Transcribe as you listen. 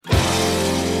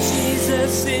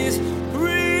Jesus is real.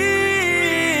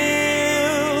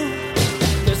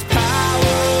 There's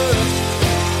power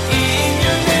in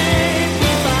your name.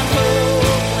 We find hope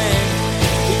when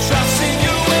we trust in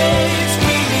your ways.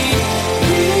 We need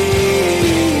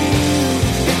real.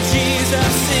 And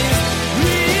Jesus is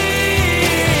real.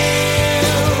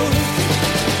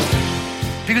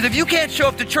 Because if you can't show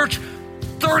up to church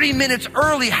 30 minutes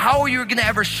early, how are you going to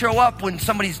ever show up when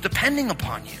somebody's depending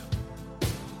upon you?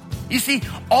 You see,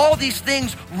 all these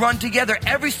things run together.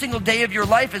 Every single day of your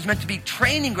life is meant to be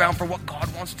training ground for what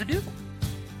God wants to do.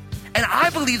 And I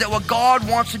believe that what God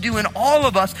wants to do in all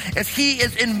of us is he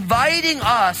is inviting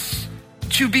us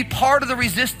to be part of the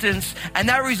resistance. And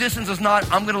that resistance is not,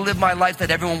 I'm going to live my life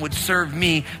that everyone would serve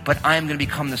me, but I'm going to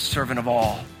become the servant of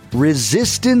all.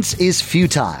 Resistance is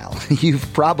futile.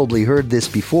 You've probably heard this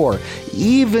before,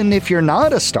 even if you're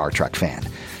not a Star Trek fan.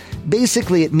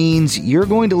 Basically, it means you're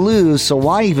going to lose, so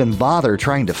why even bother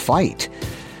trying to fight?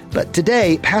 But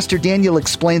today, Pastor Daniel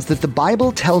explains that the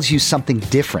Bible tells you something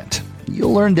different.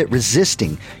 You'll learn that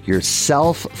resisting your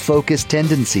self-focused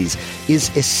tendencies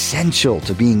is essential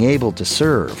to being able to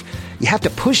serve. You have to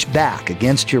push back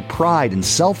against your pride and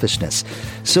selfishness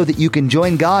so that you can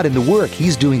join God in the work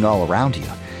he's doing all around you.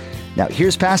 Now,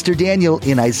 here's Pastor Daniel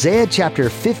in Isaiah chapter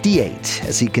 58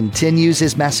 as he continues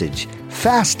his message,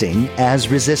 Fasting as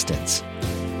Resistance.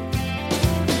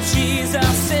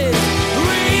 Jesus is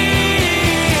real.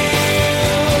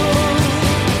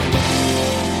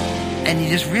 And you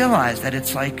just realize that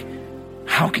it's like,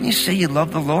 how can you say you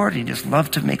love the Lord and you just love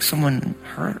to make someone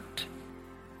hurt?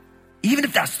 Even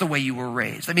if that's the way you were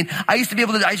raised. I mean, I used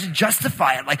to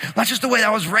justify it. Like, that's just the way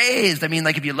I was raised. I mean,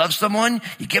 like if you love someone,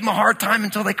 you give them a hard time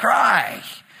until they cry.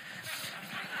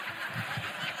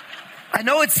 I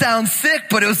know it sounds sick,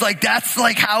 but it was like, that's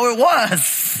like how it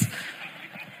was.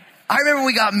 I remember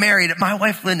we got married. My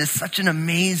wife, Lynn, is such an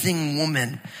amazing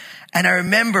woman. And I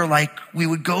remember like we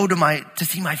would go to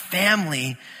see my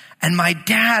family, and my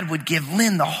dad would give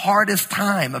Lynn the hardest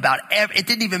time about it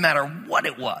didn't even matter what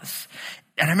it was.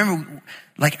 And I remember,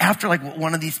 like, after, like,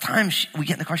 one of these times, we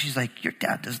get in the car, she's like, your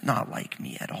dad does not like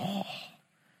me at all.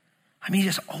 I mean, he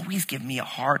just always give me a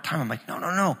hard time. I'm like,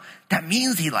 no. That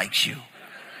means he likes you.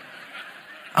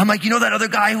 I'm like, you know that other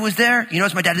guy who was there? You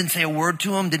notice my dad didn't say a word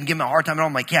to him, didn't give him a hard time at all?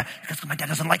 I'm like, yeah, because my dad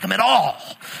doesn't like him at all,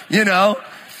 you know?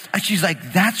 And she's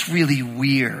like, that's really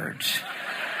weird.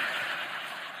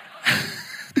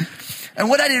 And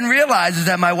what I didn't realize is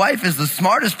that my wife is the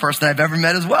smartest person I've ever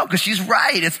met as well, because she's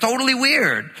right. It's totally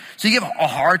weird. So you give a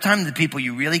hard time to the people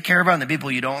you really care about and the people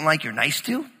you don't like, you're nice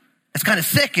to? It's kind of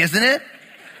sick, isn't it?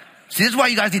 See, this is why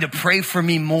you guys need to pray for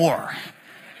me more.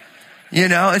 You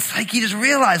know, it's like you just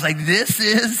realize, like,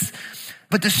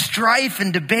 but the strife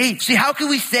and debate. See, how can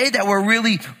we say that we're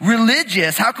really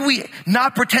religious? How can we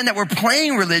not pretend that we're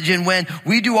playing religion when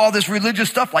we do all this religious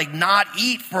stuff like not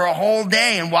eat for a whole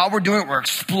day? And while we're doing it, we're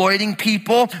exploiting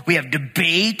people. We have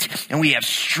debate and we have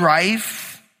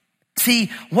strife.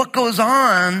 See, what goes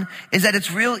on is that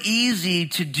it's real easy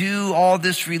to do all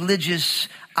this religious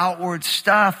outward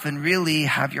stuff and really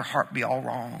have your heart be all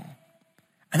wrong.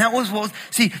 And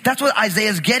that's what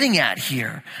Isaiah's getting at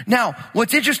here. Now,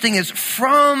 what's interesting is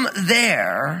from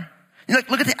there,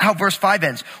 look at how verse 5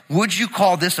 ends. Would you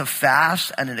call this a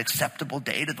fast and an acceptable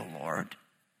day to the Lord?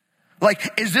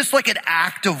 Like, is this like an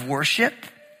act of worship?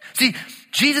 See,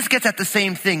 Jesus gets at the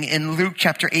same thing in Luke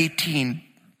chapter 18,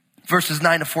 verses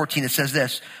 9 to 14. It says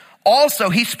this, also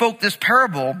he spoke this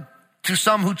parable to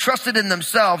some who trusted in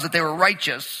themselves that they were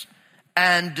righteous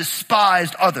and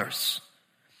despised others.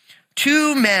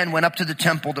 2 men went up to the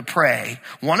temple to pray,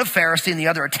 one a Pharisee and the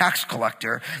other a tax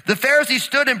collector. The Pharisee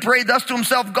stood and prayed thus to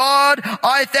himself, God,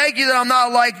 I thank you that I'm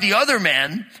not like the other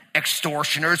men,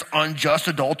 extortioners, unjust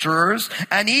adulterers,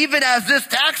 and even as this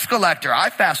tax collector. I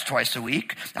fast twice a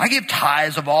week. I give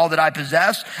tithes of all that I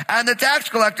possess. And the tax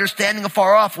collector, standing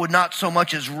afar off, would not so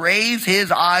much as raise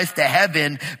his eyes to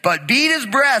heaven, but beat his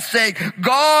breast, saying,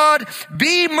 God,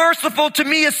 be merciful to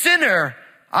me, a sinner.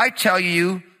 I tell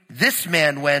you, this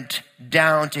man went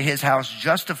down to his house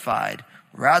justified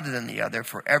rather than the other,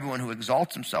 for everyone who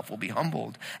exalts himself will be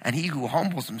humbled, and he who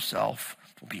humbles himself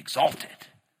will be exalted.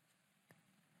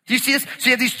 Do you see this? So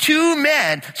you have these 2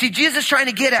 men. See, Jesus is trying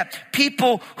to get at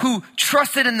people who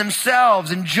trusted in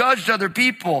themselves and judged other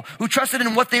people, who trusted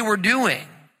in what they were doing,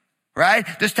 right?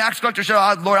 This tax collector said,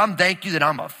 oh, Lord, I'm thank you that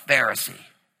I'm a Pharisee.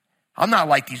 I'm not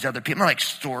like these other people. I'm not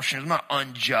extortioners. I'm not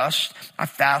unjust. I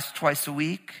fast twice a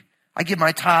week. I give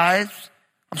my tithes.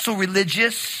 I'm so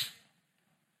religious.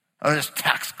 Oh, this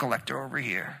tax collector over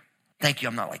here. Thank you,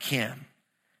 I'm not like him.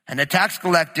 And the tax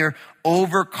collector,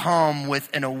 overcome with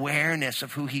an awareness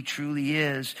of who he truly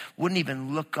is, wouldn't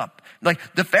even look up. Like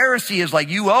the Pharisee is like,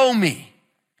 you owe me,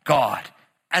 God.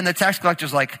 And the tax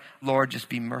collector's like, Lord, just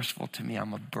be merciful to me.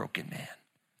 I'm a broken man.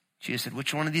 Jesus said,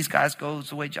 which one of these guys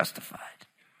goes away justified?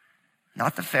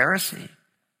 Not the Pharisee,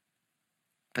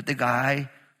 but the guy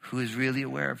who is really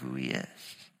aware of who he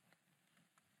is.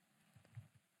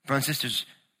 Brothers and sisters,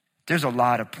 there's a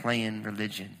lot of playing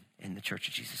religion in the Church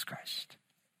of Jesus Christ.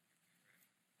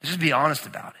 Let's just be honest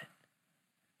about it.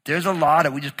 There's a lot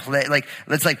of, we just play,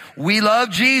 we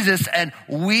love Jesus and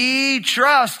we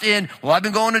trust in, well, I've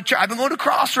been going to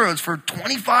Crossroads for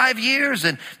 25 years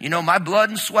and, my blood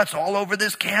and sweat's all over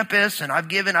this campus and I've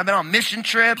been on mission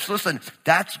trips. Listen,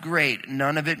 that's great.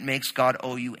 None of it makes God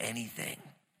owe you anything.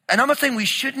 And I'm not saying we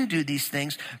shouldn't do these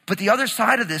things, but the other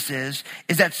side of this is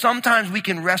that sometimes we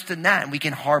can rest in that and we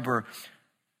can harbor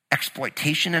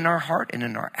exploitation in our heart and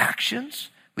in our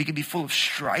actions. We can be full of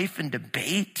strife and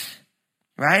debate,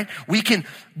 right? We can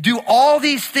do all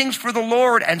these things for the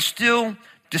Lord and still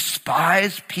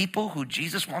despise people who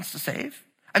Jesus wants to save.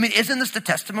 I mean, isn't this the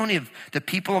testimony of the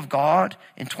people of God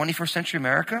in 21st century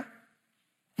America?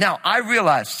 Now, I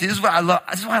realize, this is why I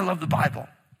love the Bible.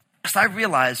 Because I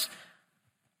realize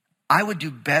I would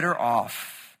do better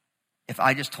off if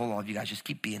I just told all of you guys, just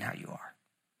keep being how you are.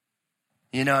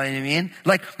 You know what I mean?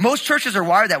 Like most churches are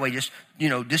wired that way. Just,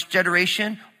 this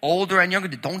generation, older and younger,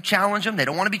 they don't challenge them. They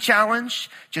don't want to be challenged.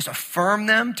 Just affirm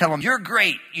them. Tell them, you're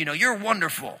great. You're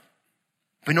wonderful.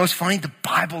 But what's funny? The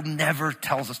Bible never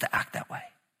tells us to act that way.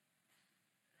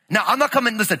 Now,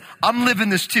 listen, I'm living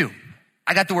this too.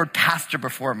 I got the word pastor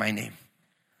before my name.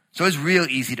 So it's real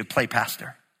easy to play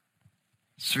pastor.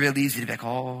 It's real easy to be like,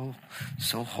 oh,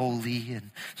 so holy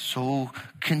and so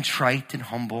contrite and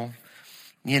humble.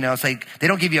 It's like they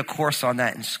don't give you a course on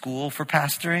that in school for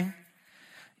pastoring.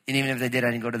 And even if they did, I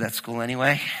didn't go to that school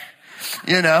anyway.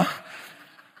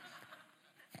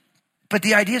 But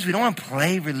the idea is we don't want to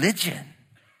play religion.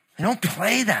 We don't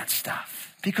play that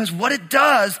stuff. Because what it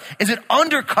does is it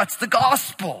undercuts the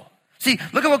gospel. See,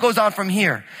 look at what goes on from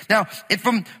here. Now,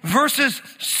 from verses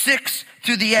 6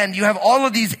 to the end, you have all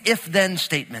of these if-then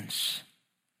statements.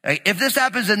 Right? If this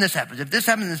happens, then this happens. If this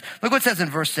happens, then this. Look what it says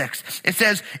in verse 6. It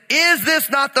says, is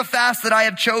this not the fast that I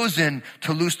have chosen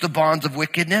to loose the bonds of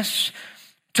wickedness,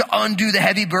 to undo the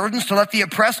heavy burdens, to let the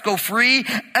oppressed go free,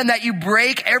 and that you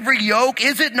break every yoke?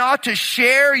 Is it not to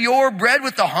share your bread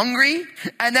with the hungry,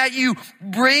 and that you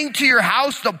bring to your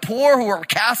house the poor who are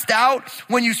cast out?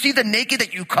 When you see the naked,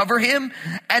 that you cover him,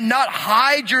 and not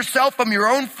hide yourself from your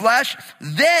own flesh?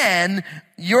 Then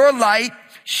your light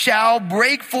shall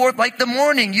break forth like the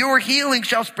morning. Your healing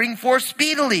shall spring forth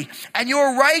speedily, and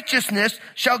your righteousness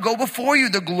shall go before you.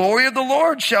 The glory of the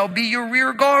Lord shall be your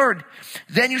rear guard.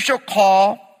 Then you shall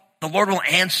call, the Lord will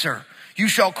answer. You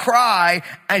shall cry,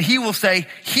 and he will say,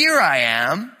 here I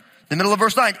am. The middle of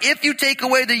verse 9. If you take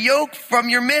away the yoke from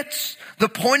your midst, the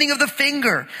pointing of the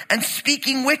finger and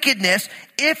speaking wickedness,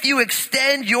 if you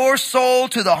extend your soul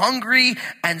to the hungry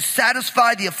and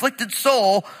satisfy the afflicted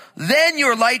soul, then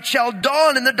your light shall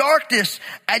dawn in the darkness,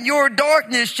 and your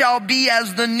darkness shall be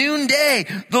as the noonday.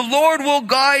 The Lord will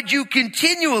guide you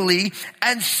continually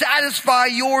and satisfy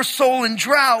your soul in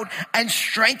drought and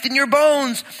strengthen your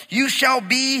bones. You shall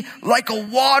be like a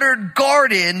watered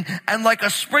garden and like a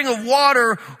spring of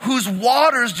water whose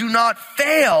waters do not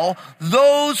fail.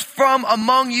 Those from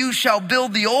among you shall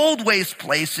build the old waste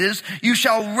places. You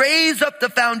shall raise up the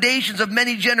foundations of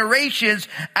many generations,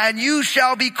 and you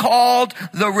shall be called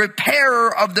the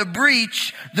repairer of the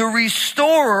breach, the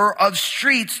restorer of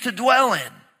streets to dwell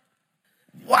in.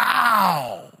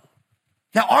 Wow.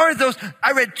 Now, aren't those,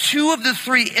 I read 2 of the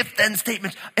 3 if-then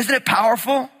statements. Isn't it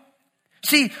powerful?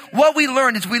 See, what we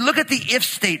learn is we look at the if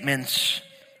statements.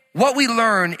 What we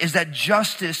learn is that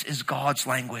justice is God's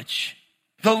language.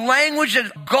 The language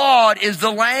of God is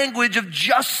the language of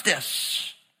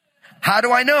justice. How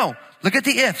do I know? Look at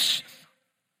the ifs.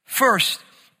 First,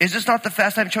 is this not the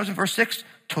fast I have chosen, verse 6?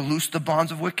 To loose the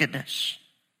bonds of wickedness,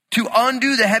 to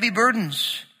undo the heavy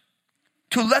burdens,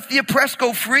 to let the oppressed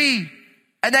go free,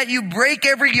 and that you break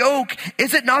every yoke.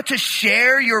 Is it not to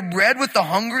share your bread with the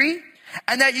hungry,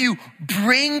 and that you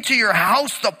bring to your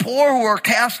house the poor who are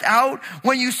cast out?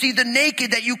 When you see the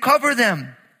naked, that you cover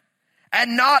them,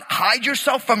 and not hide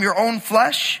yourself from your own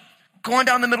flesh? Going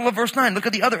down the middle of verse 9, look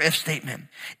at the other if statement.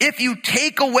 If you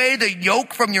take away the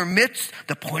yoke from your midst,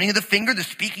 the pointing of the finger, the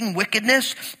speaking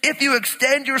wickedness, if you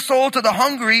extend your soul to the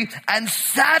hungry and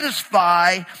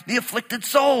satisfy the afflicted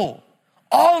soul.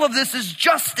 All of this is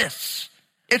justice.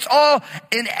 It's all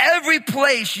in every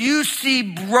place. You see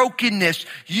brokenness.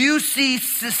 You see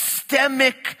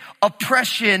systemic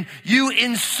oppression. You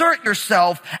insert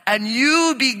yourself and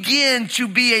you begin to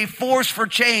be a force for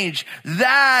change.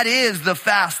 That is the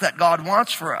fast that God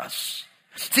wants for us.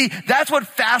 See, that's what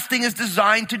fasting is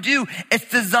designed to do. It's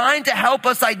designed to help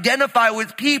us identify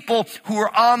with people who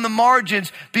are on the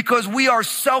margins because we are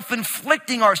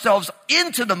self-inflicting ourselves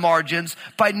into the margins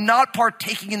by not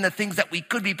partaking in the things that we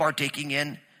could be partaking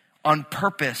in on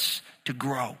purpose to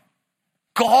grow.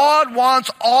 God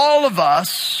wants all of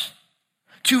us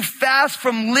to fast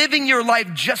from living your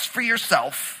life just for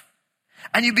yourself,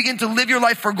 and you begin to live your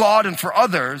life for God and for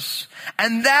others,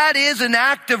 and that is an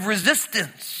act of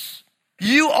resistance.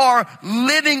 You are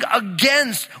living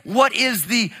against what is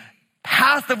the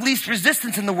path of least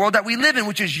resistance in the world that we live in,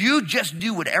 which is you just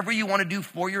do whatever you want to do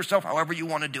for yourself, however you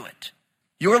want to do it.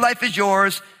 Your life is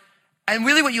yours. And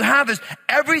really what you have is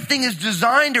everything is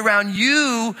designed around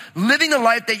you living the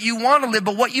life that you want to live.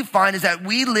 But what you find is that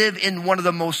we live in one of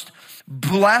the most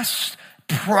blessed,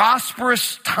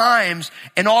 prosperous times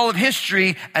in all of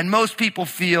history. And most people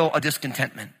feel a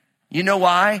discontentment. You know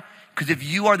why? Because if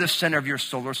you are the center of your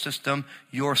solar system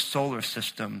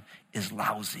is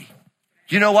lousy.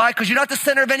 You know why? Because you're not the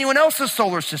center of anyone else's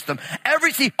solar system.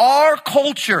 Our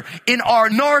culture, in our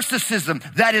narcissism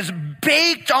that is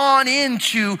baked on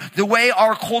into the way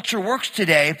our culture works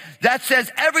today, that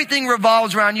says everything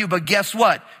revolves around you. But guess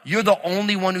what? You're the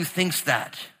only one who thinks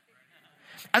that.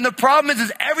 And the problem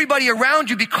is everybody around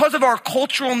you, because of our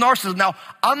cultural narcissism. Now,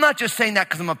 I'm not just saying that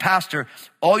because I'm a pastor.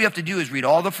 All you have to do is read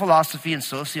all the philosophy and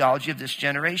sociology of this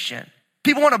generation.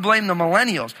 People want to blame the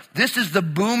millennials. This is the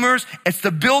boomers. It's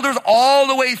the builders all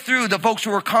the way through the folks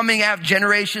who are coming after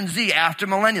Generation Z, after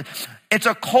millennials. It's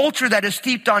a culture that is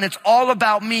steeped on it's all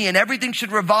about me and everything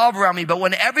should revolve around me. But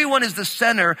when everyone is the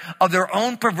center of their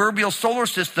own proverbial solar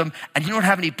system and you don't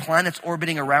have any planets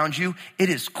orbiting around you, it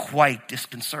is quite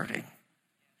disconcerting.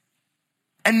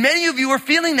 And many of you are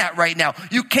feeling that right now.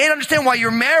 You can't understand why your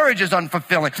marriage is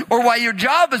unfulfilling, or why your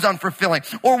job is unfulfilling,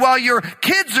 or why your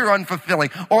kids are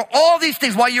unfulfilling, or all these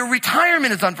things, why your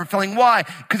retirement is unfulfilling. Why?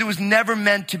 Because it was never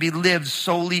meant to be lived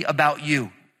solely about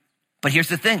you. But here's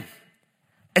the thing.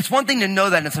 It's one thing to know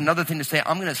that, and it's another thing to say,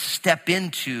 I'm going to step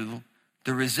into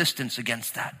the resistance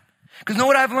against that. Because you know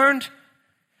what I've learned?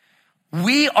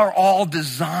 We are all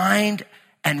designed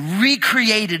and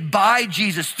recreated by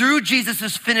Jesus through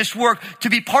Jesus' finished work to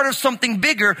be part of something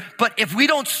bigger. But if we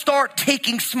don't start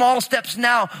taking small steps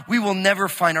now, we will never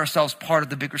find ourselves part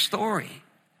of the bigger story.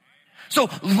 So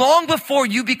long before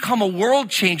you become a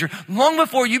world changer, long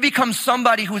before you become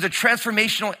somebody who is a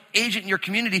transformational agent in your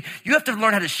community, you have to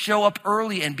learn how to show up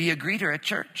early and be a greeter at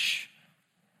church.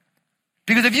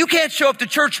 Because if you can't show up to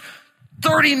church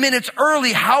 30 minutes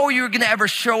early, how are you going to ever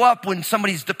show up when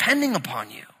somebody's depending upon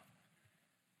you?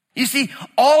 You see,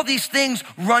 all these things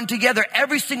run together.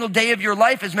 Every single day of your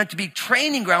life is meant to be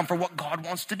training ground for what God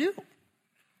wants to do.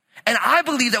 And I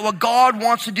believe that what God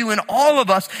wants to do in all of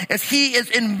us is he is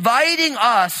inviting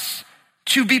us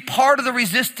to be part of the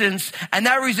resistance. And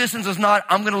that resistance is not,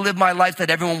 I'm going to live my life that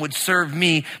everyone would serve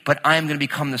me, but I am going to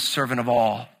become the servant of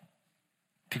all.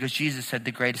 Because Jesus said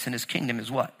the greatest in his kingdom is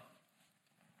what?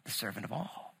 The servant of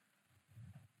all.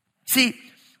 See,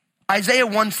 Isaiah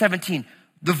 1:17,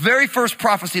 the very first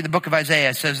prophecy in the book of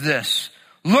Isaiah says this: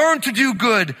 learn to do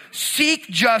good, seek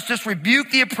justice,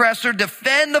 rebuke the oppressor,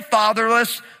 defend the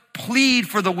fatherless, plead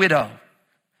for the widow.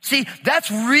 See, that's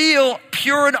real,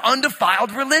 pure, and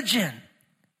undefiled religion.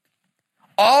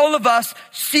 All of us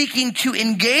seeking to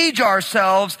engage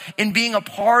ourselves in being a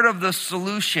part of the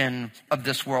solution of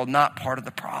this world, not part of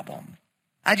the problem.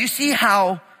 And you see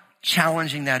how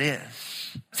challenging that is.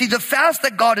 See, the fast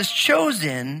that God has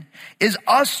chosen is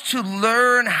us to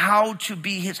learn how to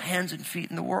be his hands and feet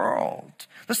in the world.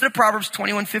 Listen to Proverbs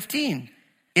 21:15.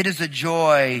 It is a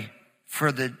joy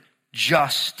for the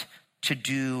just to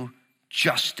do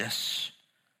justice,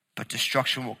 but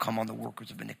destruction will come on the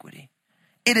workers of iniquity.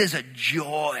 It is a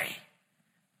joy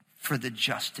for the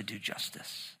just to do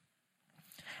justice.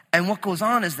 And what goes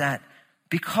on is that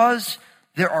because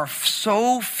there are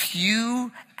so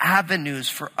few avenues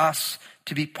for us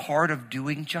to be part of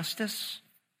doing justice,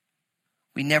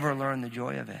 we never learn the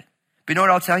joy of it. But you know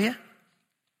what I'll tell you?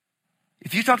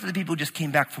 If you talk to the people who just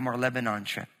came back from our Lebanon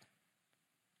trip,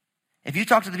 if you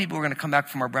talk to the people who are going to come back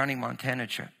from our Browning, Montana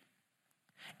trip,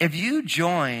 if you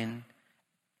join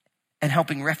in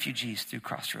helping refugees through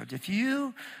Crossroads, if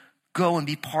you go and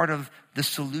be part of the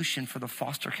solution for the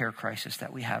foster care crisis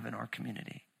that we have in our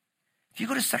community, if you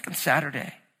go to Second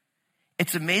Saturday,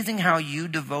 it's amazing how you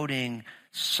devoting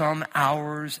some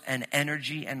hours and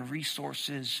energy and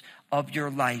resources of your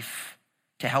life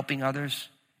to helping others,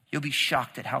 you'll be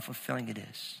shocked at how fulfilling it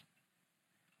is.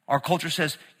 Our culture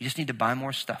says you just need to buy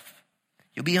more stuff.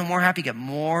 You'll be more happy, get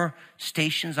more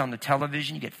stations on the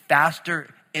television, you get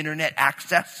faster internet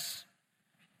access.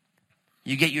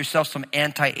 You get yourself some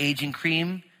anti-aging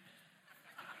cream.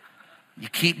 You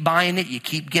keep buying it, you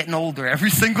keep getting older every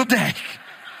single day.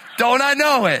 Don't I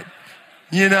know it?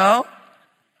 You know?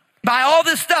 Buy all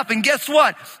this stuff, and guess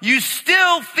what? You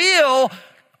still feel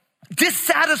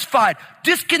dissatisfied,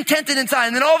 discontented inside.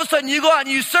 And then all of a sudden you go out and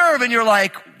you serve and you're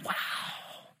like, wow.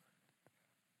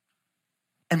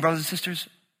 And brothers and sisters,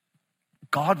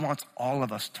 God wants all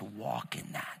of us to walk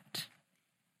in that.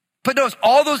 But notice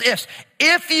all those ifs.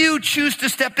 If you choose to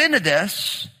step into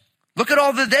this, look at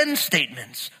all the then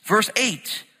statements. Verse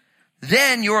 8,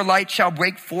 then your light shall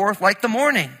break forth like the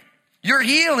morning. Your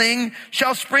healing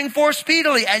shall spring forth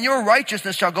speedily, and your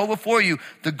righteousness shall go before you.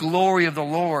 The glory of the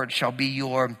Lord shall be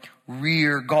your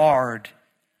rear guard.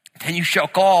 Then you shall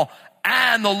call,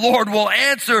 and the Lord will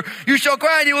answer. You shall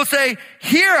cry, and he will say,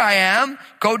 here I am.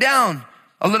 Go down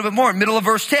a little bit more, middle of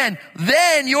verse 10.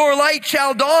 Then your light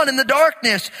shall dawn in the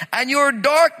darkness, and your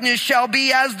darkness shall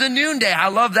be as the noonday. I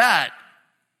love that.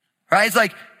 Right? It's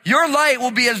like your light will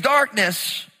be as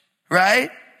darkness, right?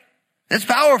 It's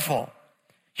powerful.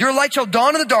 Your light shall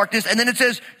dawn in the darkness, and then it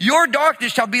says, your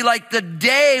darkness shall be like the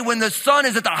day when the sun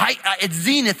is at the height, its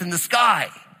zenith in the sky.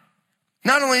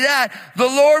 Not only that, the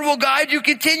Lord will guide you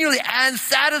continually and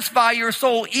satisfy your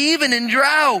soul, even in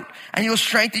drought, and you'll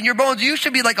strengthen your bones. You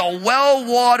should be like a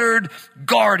well-watered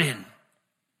garden.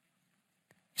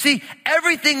 See,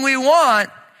 everything we want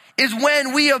is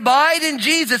when we abide in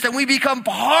Jesus and we become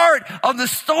part of the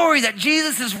story that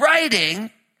Jesus is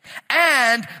writing.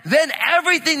 And then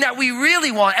everything that we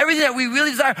really want, everything that we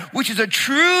really desire, which is a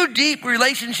true, deep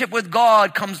relationship with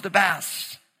God, comes to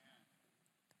pass.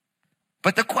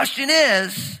 But the question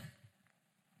is,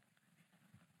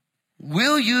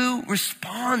 will you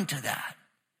respond to that?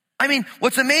 I mean,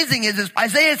 what's amazing is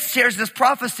Isaiah shares this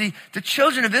prophecy. The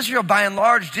children of Israel, by and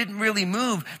large, didn't really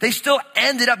move. They still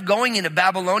ended up going into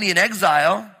Babylonian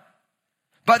exile.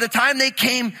 By the time they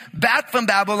came back from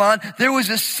Babylon, there was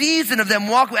a season of them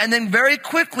walking, and then very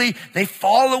quickly they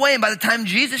fall away. And by the time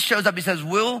Jesus shows up, he says,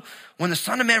 when the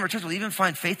Son of Man returns, will he even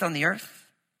find faith on the earth?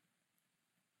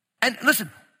 And listen,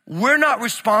 we're not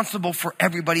responsible for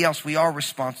everybody else. We are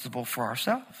responsible for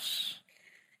ourselves.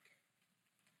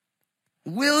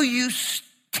 Will you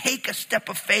take a step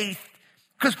of faith?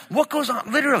 Because what goes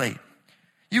on, literally,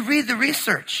 you read the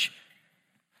research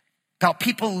about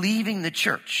people leaving the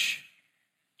church.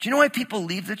 Do you know why people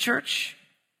leave the church?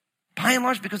 By and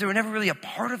large, because they were never really a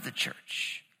part of the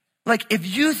church. Like, if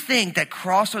you think that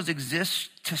Crossroads exists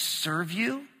to serve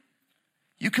you,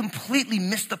 you completely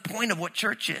miss the point of what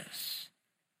church is.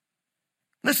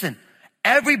 Listen,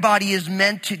 everybody is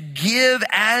meant to give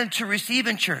and to receive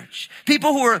in church.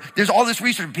 There's all this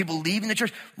research, people leaving the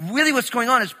church. Really what's going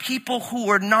on is people who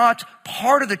are not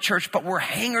part of the church, but were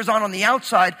hangers on the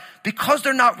outside, because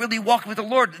they're not really walking with the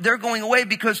Lord. They're going away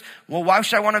because, well, why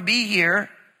should I want to be here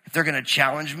if they're going to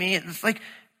challenge me? It's like,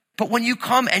 but when you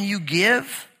come and you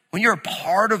give, when you're a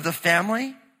part of the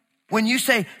family, when you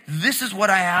say, this is what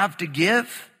I have to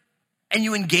give, and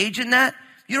you engage in that,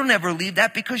 you don't ever leave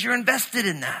that because you're invested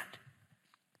in that.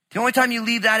 The only time you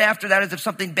leave that after that is if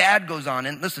something bad goes on.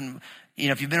 And listen,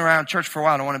 if you've been around church for a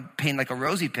while, I don't want to paint like a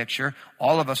rosy picture.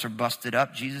 All of us are busted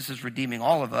up. Jesus is redeeming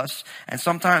all of us. And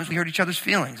sometimes we hurt each other's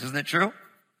feelings. Isn't it true?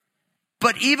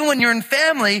 But even when you're in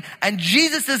family and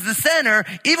Jesus is the center,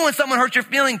 even when someone hurts your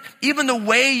feelings, even the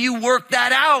way you work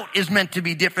that out is meant to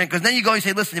be different. Because then you go and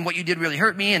say, listen, what you did really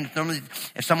hurt me. And normally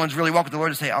if someone's really walking with the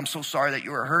Lord, to say, I'm so sorry that you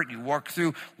were hurt. You work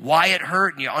through why it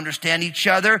hurt and you understand each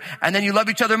other. And then you love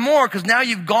each other more because now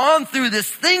you've gone through this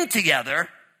thing together.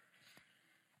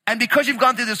 And because you've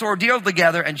gone through this ordeal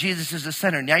together and Jesus is the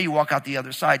center, now you walk out the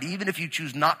other side. Even if you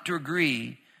choose not to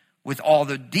agree with all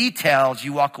the details,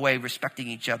 you walk away respecting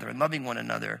each other and loving one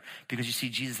another because you see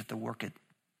Jesus at the work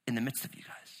in the midst of you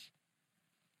guys.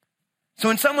 So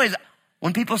in some ways,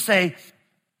 when people say,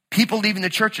 people leaving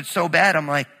the church, it's so bad, I'm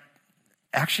like,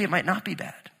 actually, it might not be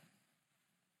bad.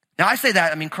 Now I say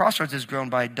that, Crossroads has grown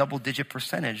by a double-digit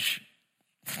percentage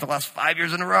for the last 5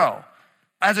 years in a row.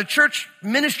 As a church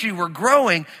ministry, we're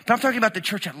growing, but I'm talking about the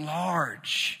church at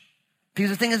large. Because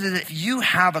the thing is that if you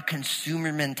have a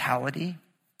consumer mentality,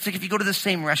 it's like if you go to the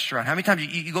same restaurant. How many times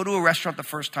you go to a restaurant the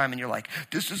first time and you're like,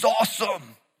 this is awesome,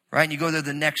 right? And you go there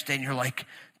the next day and you're like,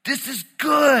 this is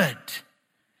good.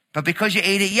 But because you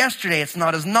ate it yesterday, it's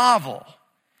not as novel.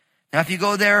 Now, if you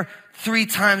go there 3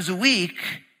 times a week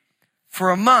for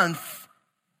a month,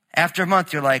 after a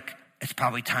month, you're like, it's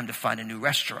probably time to find a new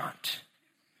restaurant.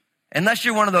 Unless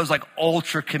you're one of those like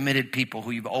ultra committed people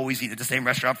who you've always eaten at the same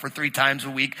restaurant for 3 times a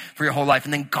week for your whole life,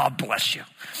 and then God bless you.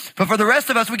 But for the rest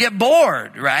of us, we get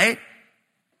bored, right?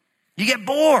 You get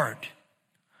bored.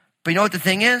 But you know what the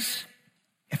thing is?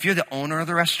 If you're the owner of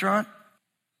the restaurant,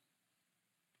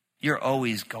 you're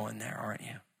always going there, aren't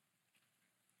you?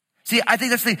 See, I think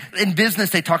that's the thing. In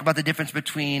business, they talk about the difference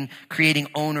between creating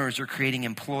owners or creating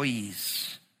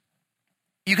employees.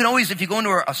 You can always, if you go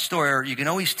into a store, you can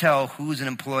always tell who's an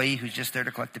employee who's just there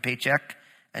to collect the paycheck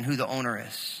and who the owner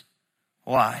is.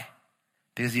 Why?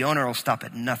 Because the owner will stop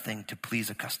at nothing to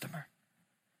please a customer.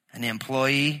 And the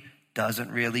employee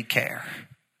doesn't really care.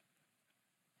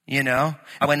 You know,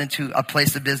 I went into a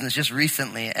place of business just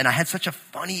recently and I had such a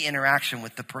funny interaction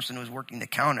with the person who was working the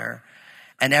counter.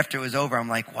 And after it was over, I'm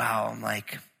like, wow,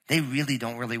 they really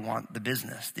don't really want the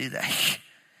business, do they?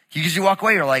 Because you walk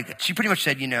away, you're like, she pretty much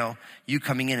said, you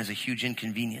coming in is a huge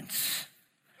inconvenience.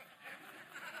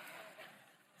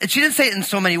 And she didn't say it in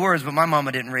so many words, but my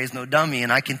mama didn't raise no dummy,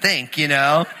 and I can think,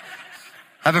 I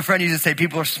have a friend who used to say,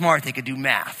 people are smart, they could do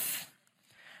math.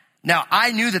 Now,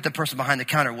 I knew that the person behind the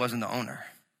counter wasn't the owner,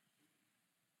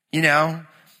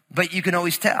 but you can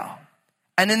always tell.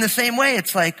 And in the same way,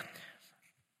 it's like,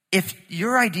 if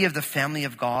your idea of the family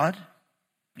of God,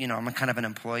 I'm a kind of an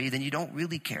employee, then you don't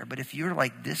really care. But if you're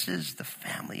like, this is the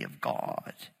family of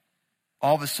God,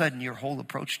 all of a sudden your whole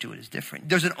approach to it is different.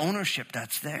 There's an ownership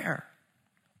that's there.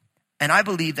 And I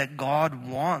believe that God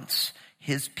wants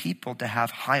his people to have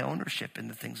high ownership in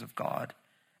the things of God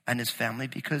and his family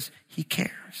because he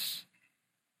cares.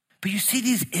 But you see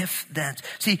these if-thens.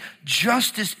 See,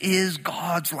 justice is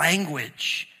God's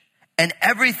language. And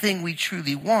everything we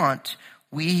truly want,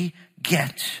 we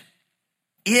get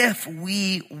if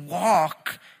we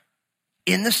walk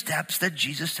in the steps that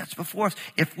Jesus sets before us,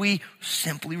 if we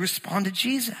simply respond to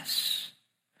Jesus.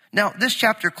 Now, this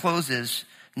chapter closes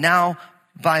now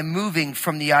by moving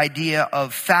from the idea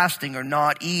of fasting or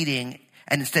not eating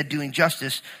and instead doing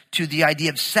justice to the idea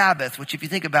of Sabbath, which if you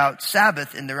think about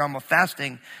Sabbath in the realm of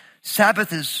fasting,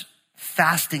 Sabbath is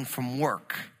fasting from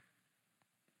work.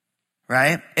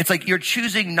 Right? It's like you're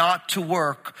choosing not to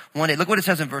work one day. Look what it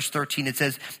says in verse 13. It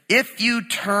says, if you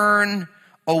turn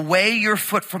away your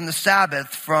foot from the Sabbath,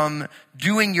 from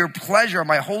doing your pleasure on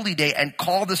my holy day, and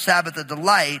call the Sabbath a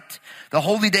delight, the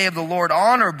holy day of the Lord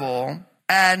honorable,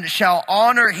 and shall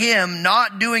honor him,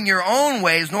 not doing your own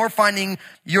ways, nor finding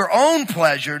your own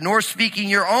pleasure, nor speaking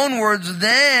your own words,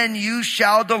 then you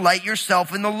shall delight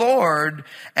yourself in the Lord,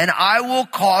 and I will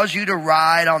cause you to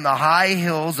ride on the high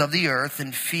hills of the earth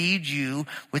and feed you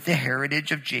with the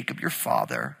heritage of Jacob your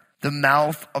father. The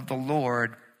mouth of the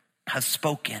Lord has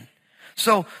spoken.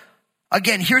 So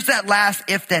again, here's that last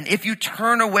if then. If you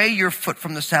turn away your foot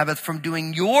from the Sabbath, from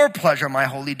doing your pleasure on my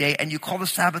holy day, and you call the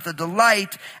Sabbath a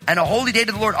delight and a holy day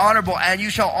to the Lord honorable, and you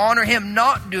shall honor him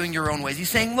not doing your own ways. He's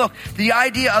saying, look, the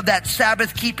idea of that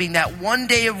Sabbath keeping, that one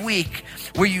day a week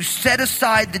where you set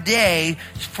aside the day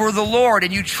for the Lord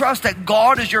and you trust that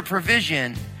God is your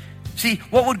provision. See,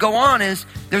 what would go on is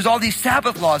there's all these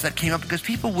Sabbath laws that came up because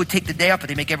people would take the day off, but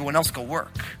they make everyone else go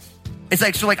work. It's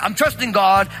like, so I'm trusting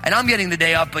God and I'm getting the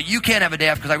day off, but you can't have a day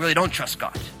off because I really don't trust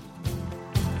God.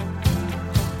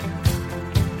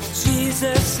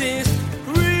 Jesus is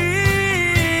real.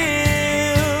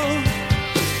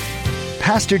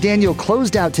 Pastor Daniel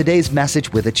closed out today's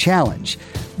message with a challenge.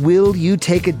 Will you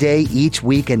take a day each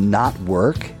week and not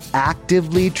work,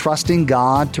 actively trusting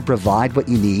God to provide what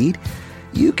you need?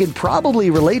 You can probably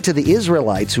relate to the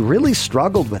Israelites who really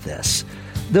struggled with this.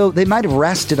 Though they might have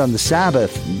rested on the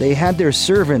Sabbath, they had their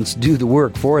servants do the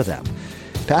work for them.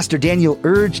 Pastor Daniel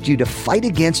urged you to fight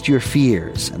against your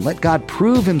fears and let God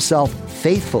prove himself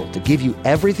faithful to give you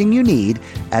everything you need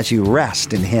as you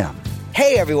rest in him.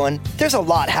 Hey everyone, there's a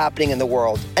lot happening in the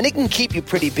world, and it can keep you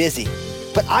pretty busy.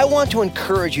 But I want to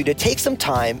encourage you to take some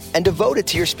time and devote it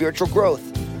to your spiritual growth.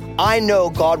 I know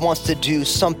God wants to do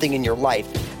something in your life,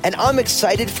 and I'm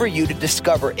excited for you to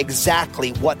discover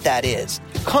exactly what that is.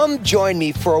 Come join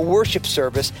me for a worship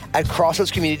service at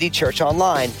Crossroads Community Church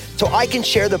online so I can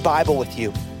share the Bible with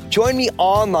you. Join me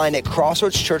online at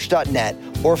crossroadschurch.net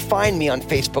or find me on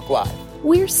Facebook Live.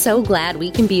 We're so glad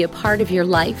we can be a part of your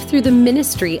life through the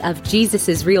ministry of Jesus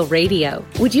is Real Radio.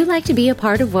 Would you like to be a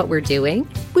part of what we're doing?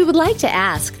 We would like to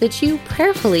ask that you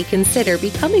prayerfully consider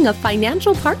becoming a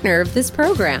financial partner of this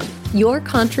program. Your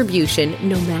contribution,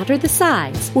 no matter the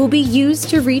size, will be used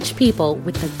to reach people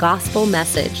with the gospel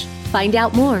message. Find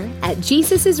out more at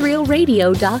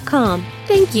JesusIsRealRadio.com.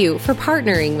 Thank you for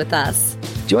partnering with us.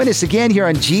 Join us again here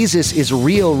on Jesus is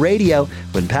Real Radio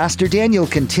when Pastor Daniel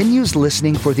continues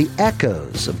listening for the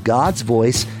echoes of God's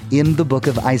voice in the book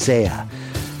of Isaiah.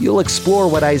 You'll explore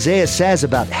what Isaiah says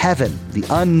about heaven. The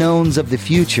unknowns of the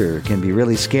future can be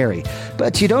really scary,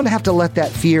 but you don't have to let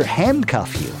that fear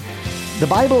handcuff you. The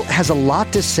Bible has a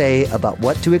lot to say about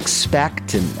what to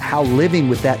expect and how living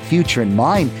with that future in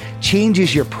mind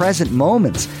changes your present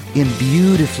moments in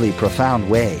beautifully profound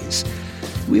ways.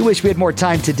 We wish we had more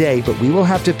time today, but we will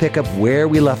have to pick up where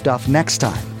we left off next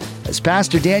time, as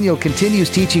Pastor Daniel continues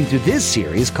teaching through this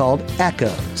series called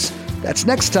Echoes. That's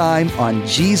next time on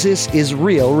Jesus is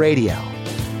Real Radio.